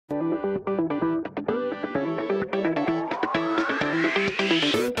Okay,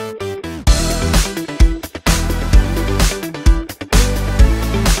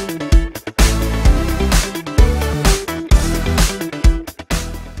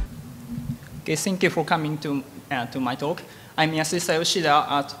 thank you for coming to my talk. I'm Yasuhisa Yoshida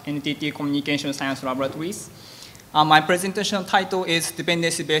at NTT Communication Science Laboratories. My presentation title is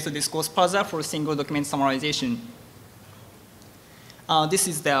Dependency-based Discourse Parser for Single Document Summarization. This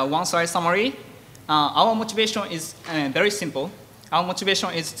is the one-slide summary. Our motivation is very simple. Our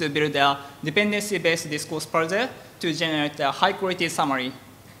motivation is to build a dependency-based discourse parser to generate a high-quality summary.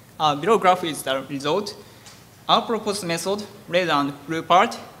 Below graph is the result. Our proposed method, red and blue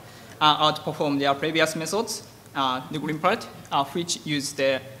part, outperform their previous methods, the green part, which use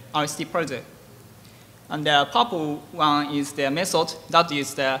the RST parser. And the purple one is the method that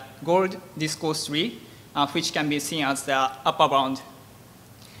is the gold discourse tree, which can be seen as the upper bound.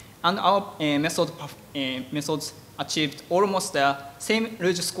 And our methods achieved almost the same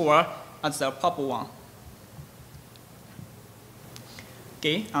rouge score as the purple one.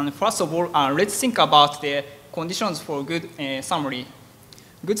 Okay, and first of all, let's think about the conditions for good summary.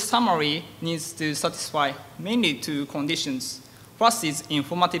 Good summary needs to satisfy mainly two conditions. First is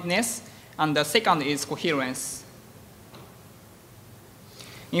informativeness, and the second is coherence.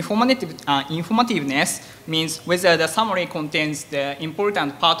 Informativeness means whether the summary contains the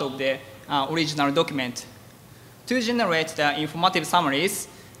important part of the original document. To generate the informative summaries,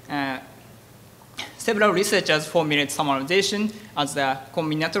 several researchers formulate summarization as the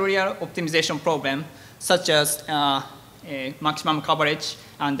combinatorial optimization problem, such as maximum coverage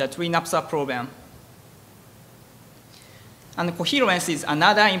and the tree-napsa problem. And coherence is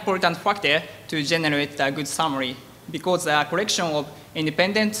another important factor to generate a good summary, because a collection of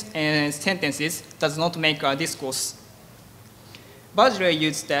independent sentences does not make a discourse. Badgley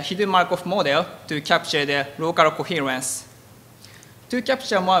used the hidden Markov model to capture the local coherence. To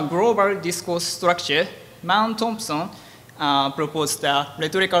capture more global discourse structure, Mann-Thompson proposed the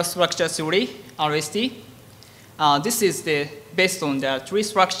rhetorical structure theory, RST. This is based on the tree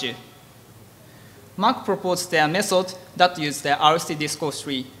structure. Mark proposed a method that used the RST discourse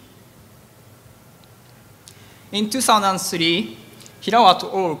tree. In 2003, Hirao et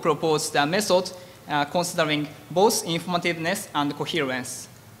al. Proposed a method considering both informativeness and coherence.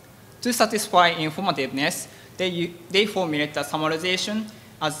 To satisfy informativeness, they formulate the summarization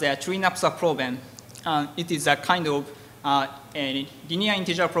as the tree-napsa problem. It is a kind of linear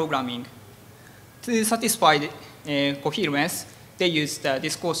integer programming. To satisfy the coherence, they use the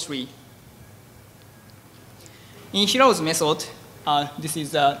discourse tree. In Hirao's method, this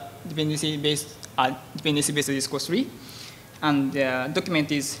is a dependency-based discourse tree, and the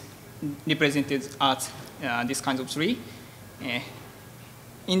document is represented as this kind of tree.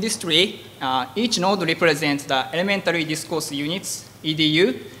 In this tree, each node represents the elementary discourse units,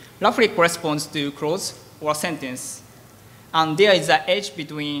 EDU, roughly corresponds to clause or sentence. And there is an edge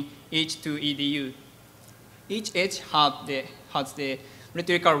between each two EDU. Each edge has the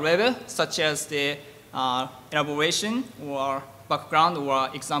rhetorical level, such as the elaboration or background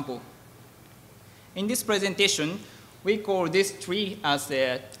or example. In this presentation, we call this tree as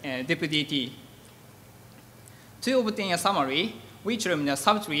the deputy T. To obtain a summary, we trim the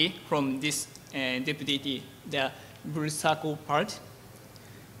subtree from this deputy T, the blue circle part.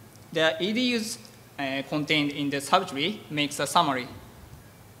 The EDUs contained in the subtree makes a summary.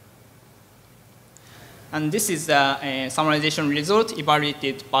 And this is the summarization result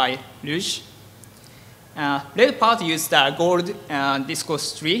evaluated by Rouge. Red part used the gold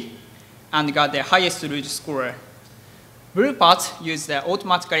discourse tree and got the highest Rouge score. Blue part used the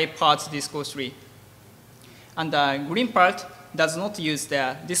automatically parsed discourse tree. And the green part does not use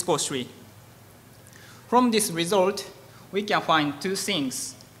the discourse tree. From this result, we can find two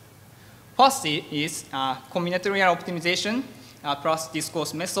things. First is combinatorial optimization plus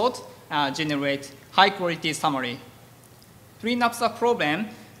discourse method generate high-quality summary. Tree-napsa problem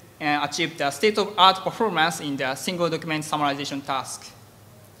achieved the state-of-art performance in the single document summarization task.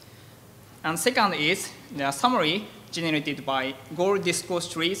 And second is the summary generated by gold discourse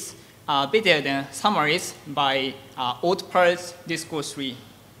trees are better than summaries by auto-parsed discourse tree.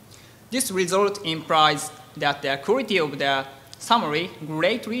 This result implies that the quality of the summary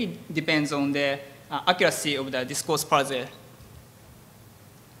greatly depends on the accuracy of the discourse parser.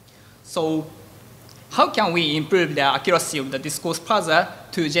 So, how can we improve the accuracy of the discourse parser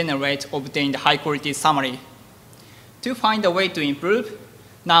to obtain the high-quality summary? To find a way to improve,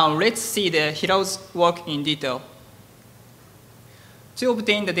 now let's see the Hirao's work in detail. To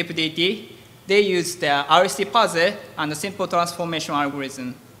obtain the deputy T, they use the RST parser and the simple transformation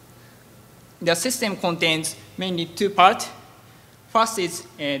algorithm. the system contains mainly two parts. First is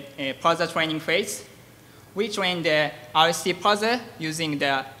a parser training phase. We train the RST parser using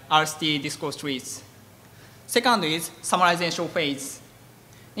the RST discourse trees. Second is summarization phase.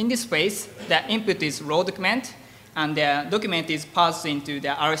 In this phase, the input is raw document, and the document is parsed into the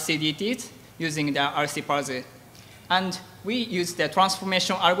RST-DTs using the RST parser. And we use the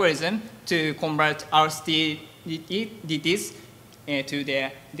transformation algorithm to convert RST-DTs to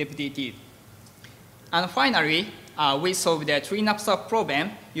the DEP-DT. And finally, we solve the tree knapsack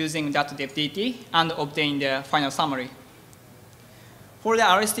problem using that DEP-DT and obtain the final summary. For the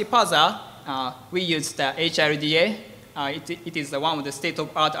RST parser, we use the HRDA. It is one of the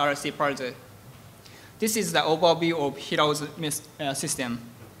state-of-art RST parser. This is the overview of Hirao's system.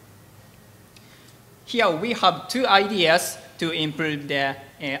 Here we have two ideas to improve the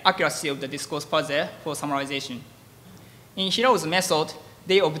accuracy of the discourse parser for summarization. In Hirao's method,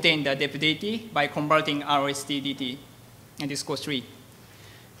 they obtain the DEP-DT by converting RST-DT and discourse tree.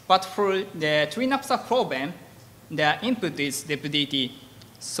 But for the tree knapsack problem, the input is DEP-DT.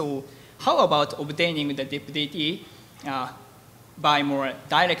 So how about obtaining the DEP-DT by more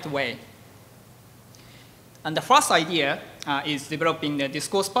direct way? And the first idea is developing the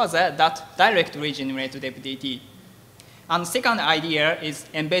discourse parser that directly generates DEP-DT. And the second idea is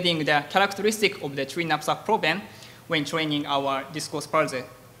embedding the characteristic of the tree knapsack problem when training our discourse parser.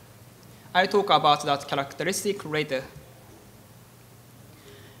 I'll talk about that characteristic later.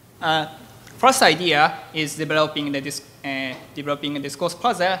 First idea is developing a discourse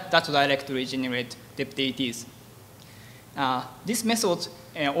parser that directly generates DEP-DTs. This method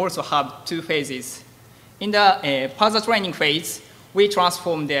also has two phases. In the parser training phase, we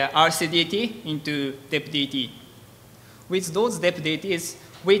transform the RST-DT into DEP-DT. With those DEP-DTs,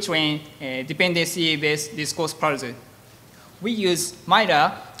 we train a dependency-based discourse parser. We use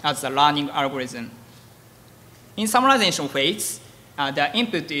Myra as a learning algorithm. In summarization phase, the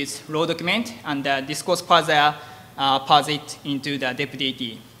input is raw document, and the discourse parser parse it into the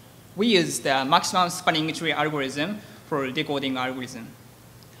DEP-DT. We use the maximum spanning tree algorithm for decoding algorithm.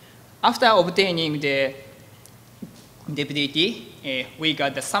 After obtaining the DEP-DT, we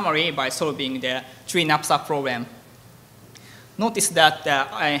got the summary by solving the tree knapsack problem. Notice that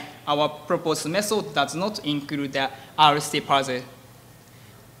our proposed method does not include the RST parser.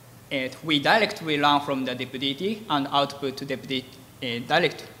 We directly learn from the DEP-DT and output to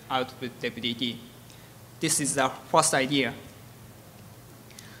direct output DEP-DT. This is the first idea.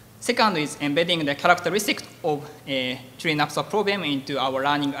 Second is embedding the characteristic of a tree knapsack problem into our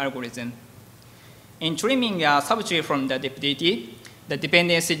learning algorithm. In trimming a subtree from the DEP-DT, the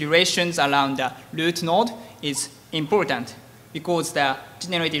dependency relations around the root node is important because the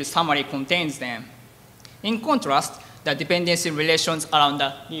generated summary contains them. In contrast, the dependency relations around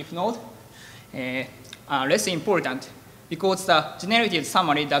the leaf node are less important because the generated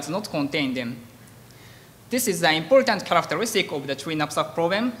summary does not contain them. This is the important characteristic of the tree knapsack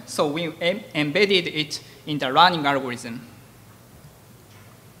problem, so we embedded it in the learning algorithm.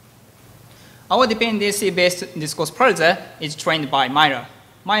 Our dependency-based discourse parser is trained by Myra.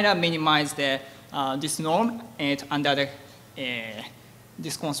 Myra minimizes this norm under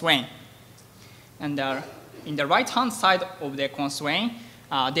this constraint. And in the right-hand side of the constraint,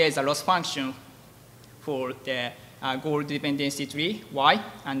 there is a loss function for the goal dependency tree, y,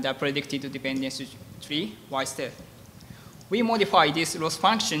 and the predicted dependency tree, y step. We modify this loss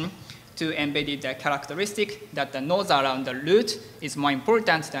function to embed the characteristic that the nodes around the root is more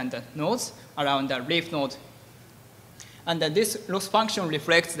important than the nodes around the leaf node. And this loss function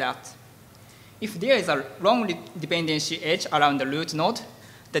reflects that if there is a long dependency edge around the root node,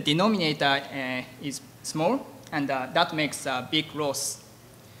 the denominator is small, and that makes a big loss.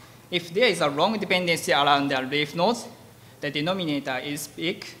 If there is a long dependency around the leaf nodes, the denominator is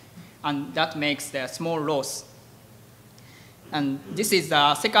big, and that makes the small loss. And this is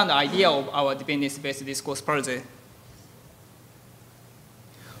the second idea of our dependency-based discourse parser.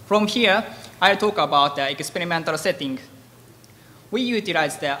 From here, I'll talk about the experimental setting. We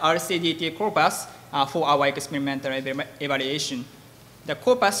utilize the RCDT corpus for our experimental evaluation. The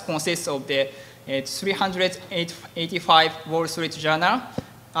corpus consists of the 385 Wall Street Journal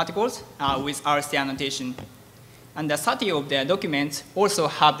articles with RC annotation. And the 30 of the documents also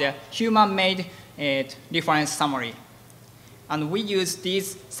have the human-made reference summary. And we use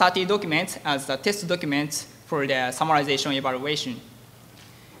these 30 documents as the test documents for the summarization evaluation.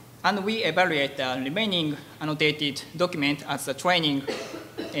 And we evaluate the remaining annotated document as the training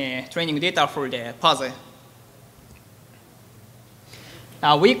data for the parser.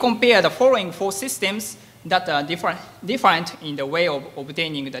 We compare the following four systems that are different in the way of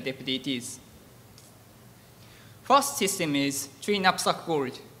obtaining the DEP-DTs. first system is tree knapsack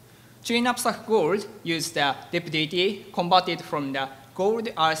gold. Tree knapsack gold uses the DEP-DT converted from the gold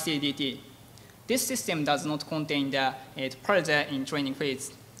RCDT. This system does not contain the parser in training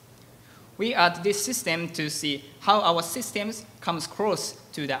phase. We add this system to see how our systems comes close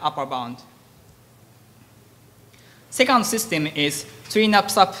to the upper bound. Second system is tree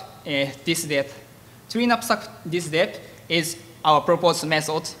knapsack DisDep. Tree knapsack DisDep is our proposed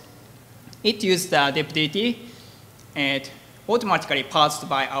method. It uses the DEP-DT and automatically parsed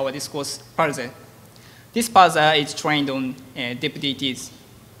by our Discourse parser. This parser is trained on DEP-DTs.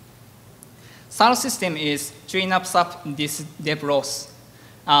 Third system is tree knapsack DisDep loss.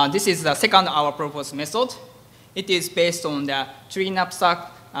 This is the second our proposed method. It is based on the tree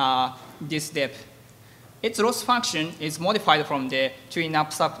knapsack DisDep. Its loss function is modified from the tree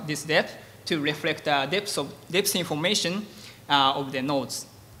knapsack DisDep to reflect the depth information of the nodes.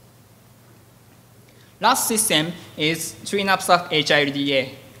 Last system is tree knapsack HRDA.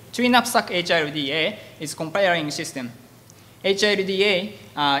 Tree knapsack HRDA is comparing system. HRDA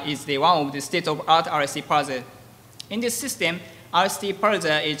is the one of the state-of-art RST parser. In this system, RST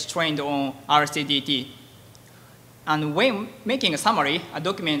parser is trained on RSTDT. And when making a summary, a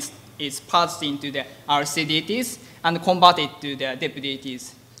document is parsed into the RSTDTs and converted to the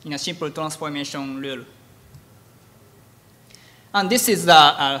DEP-DTs in a simple transformation rule. And this is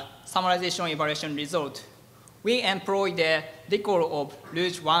the summarization evaluation result. We employ the recall of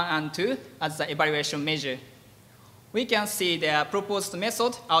Rouge 1 and 2 as the evaluation measure. We can see the proposed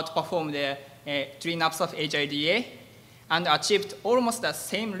method outperformed the tree knapsack HRDA and achieved almost the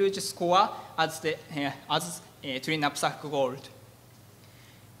same Rouge score as tree knapsack gold.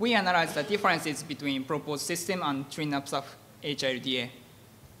 We analyzed the differences between proposed system and tree knapsack HRDA.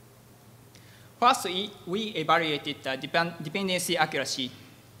 First, we evaluated the dependency accuracy.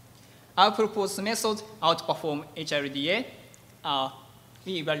 Our proposed method outperformed HRDA.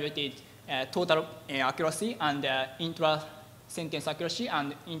 We evaluated total accuracy and intra-sentence accuracy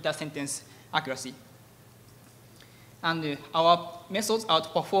and inter-sentence accuracy. And our methods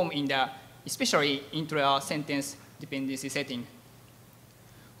outperform in the especially intra-sentence dependency setting.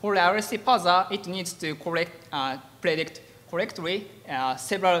 For the RST parser, it needs to predict correctly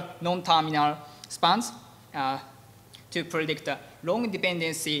several non-terminal spans to predict a long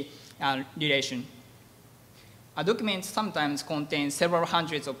dependency relation. A document sometimes contains several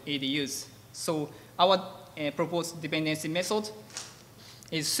hundreds of ADUs, so our proposed dependency method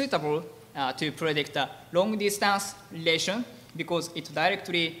is suitable to predict a long distance relation because it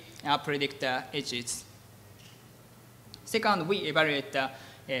directly predicts the edges. Second, we evaluate the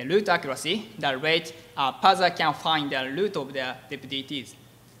root accuracy, the rate parser can find the root of the DEP-DTs.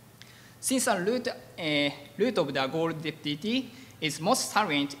 Since the root of the gold DEP-DT is most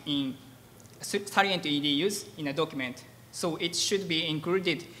salient EDUs in a document, so it should be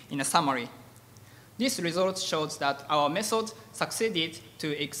included in a summary. This result shows that our method succeeded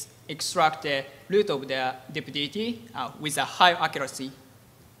to extract the root of the DEP-DT with a high accuracy.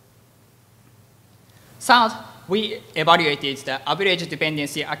 Third, we evaluated the average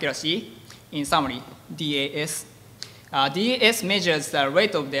dependency accuracy in summary, DAS. DAS measures the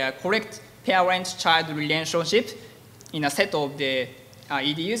rate of the correct parent-child relationship in a set of the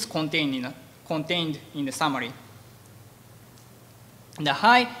EDUs contained in the summary. The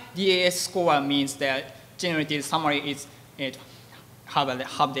high DAS score means the generated summary is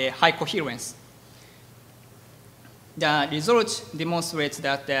have the high coherence. The results demonstrate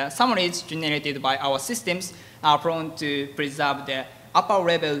that the summaries generated by our systems are prone to preserve the upper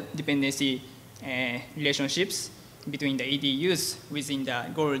level dependency relationships between the EDUs within the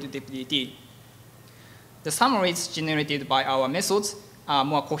gold DEP-DT. The summaries generated by our methods are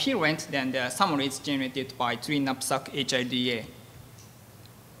more coherent than the summaries generated by tree knapsack HRDA.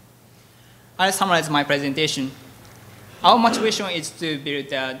 I'll summarize my presentation. Our motivation is to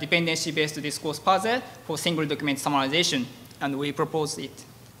build a dependency-based discourse parser for single document summarization, and we propose it.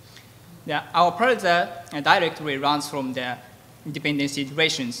 Our parser directly runs from the dependency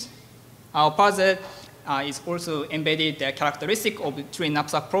relations. Our parser is also embedded the characteristic of the tree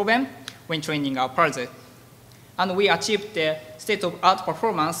knapsack problem when training our parser. And we achieved the state-of-art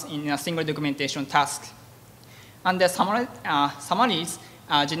performance in a single documentation task. And the summaries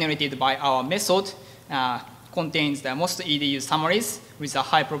generated by our method contains the most EDU summaries with a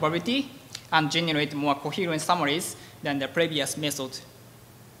high probability and generate more coherent summaries than the previous method.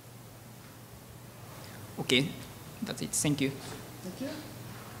 Okay, that's it. Thank you. Thank you.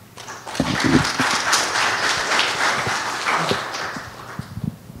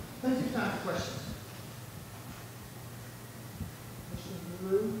 Thank you. Time for questions. Questions in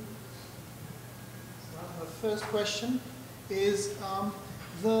the room? It's not enough first question is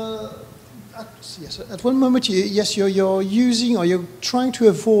at one moment, you're using or you're trying to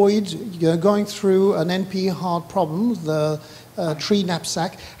avoid going through an NP hard problem, the tree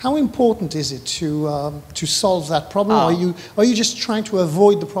knapsack. How important is it to solve that problem? Or are you just trying to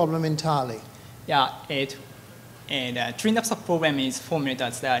avoid the problem entirely? Yeah, the tree knapsack problem is formulated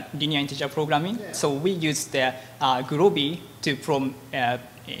as the linear integer programming. Yeah. So we use the Groovy to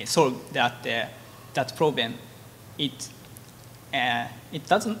solve that problem. It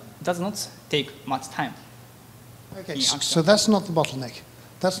does not take much time. Okay, so that's not the bottleneck.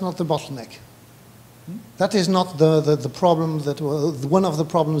 That's not the bottleneck. That is not the problem that one of the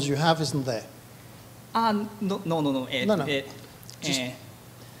problems you have, isn't there? No.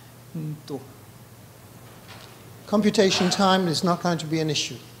 Computation time is not going to be an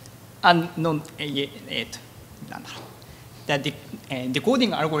issue. The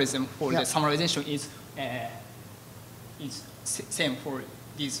decoding algorithm for the summarization is same for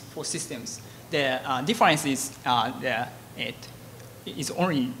these four systems. The difference is it is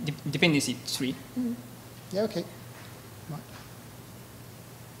only dependency tree. Mm-hmm. Yeah, okay. Right.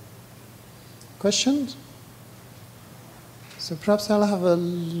 Questions? So perhaps I'll have a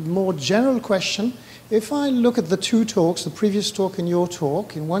more general question. If I look at the two talks, the previous talk and your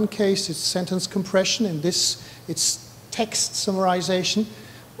talk, in one case it's sentence compression, in this it's text summarization.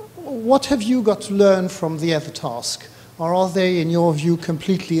 What have you got to learn from the other task? Or are they, in your view,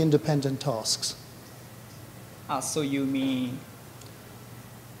 completely independent tasks? So you mean,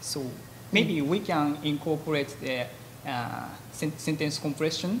 so maybe we can incorporate the sentence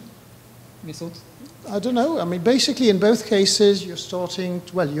compression method? I don't know. I mean, basically, in both cases, you're starting,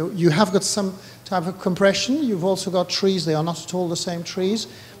 well, you have got some type of compression. You've also got trees. They are not at all the same trees.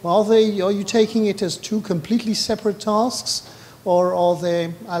 Are you taking it as two completely separate tasks? Or are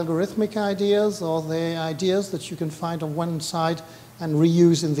they algorithmic ideas? Or are they ideas that you can find on one side and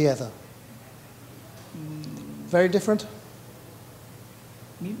reuse in the other? Very different?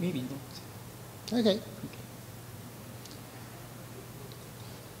 Maybe not. Okay.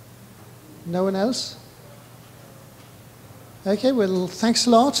 No one else? Okay, well, thanks a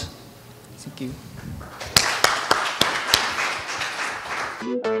lot. Thank you.